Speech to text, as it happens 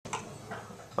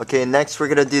Okay, next we're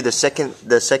gonna do the second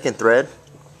thread.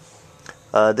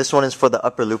 This one is for the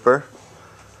upper looper.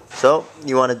 So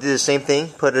you want to do the same thing.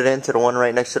 Put it into the one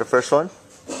right next to the first one.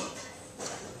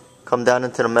 Come down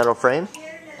into the metal frame.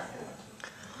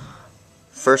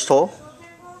 First hole,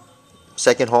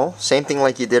 second hole, same thing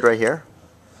like you did right here.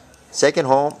 Second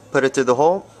hole, put it through the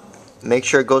hole. Make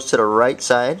sure it goes to the right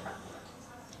side,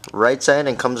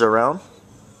 and comes around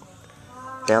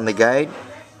down the guide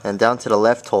and down to the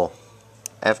left hole.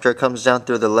 After it comes down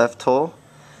through the left hole,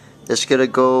 it's gonna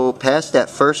go past that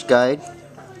first guide,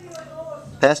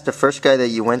 past the first guide that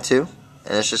you went to,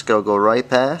 and it's just gonna go right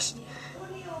past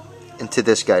into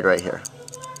this guide right here.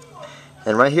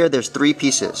 And right here there's 3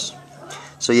 pieces,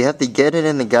 so you have to get it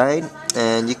in the guide,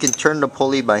 and you can turn the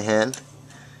pulley by hand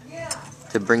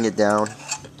to bring it down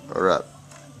or up.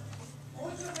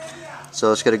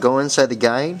 So it's gonna go inside the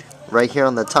guide right here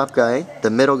on the top guide, the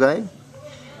middle guide,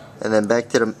 and then back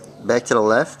to the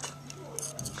left.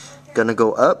 Gonna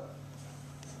go up.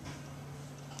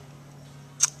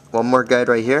 One more guide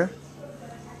right here,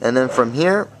 and then from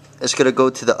here it's gonna go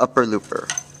to the upper looper.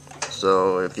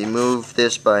 So if you move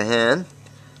this by hand,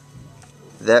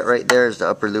 that right there is the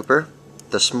upper looper,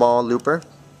 the small looper.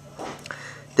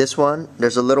 This one,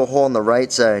 there's a little hole on the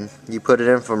right side. You put it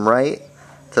in from right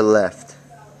to left,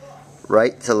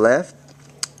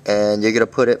 and you're gonna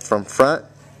put it from front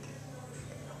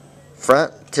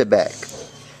to back.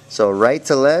 So right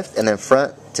to left, and then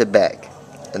front to back.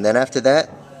 And then after that,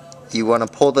 you want to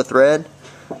pull the thread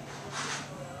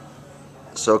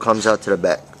so it comes out to the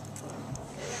back.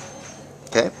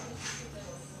 Okay?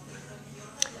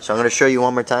 So I'm going to show you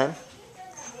one more time.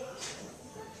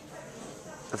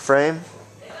 The frame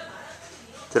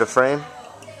to the frame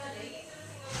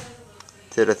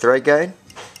to the thread guide,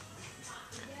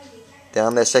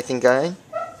 down that second guide,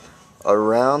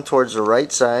 around towards the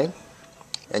right side,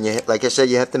 and you, like I said,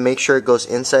 you have to make sure it goes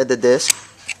inside the disc.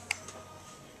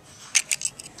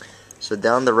 So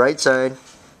down the right side,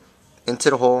 into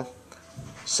the hole,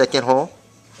 second hole,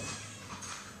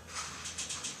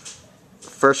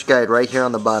 first guide right here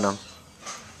on the bottom.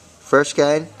 First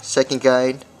guide, second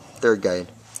guide, third guide.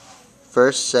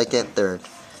 First, second, third.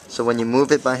 So when you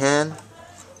move it by hand,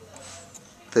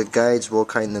 the guides will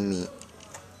kind of meet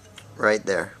right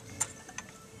there,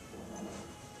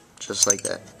 just like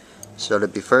that. So it'll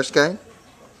be first guide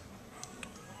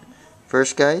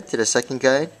to the second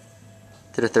guide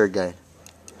to the third guide.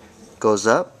 Goes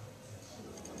up,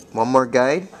 one more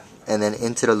guide, and then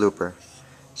into the looper.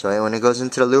 So when it goes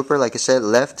into the looper, like I said,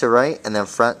 left to right, and then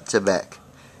front to back.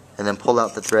 And then pull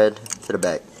out the thread to the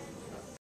back.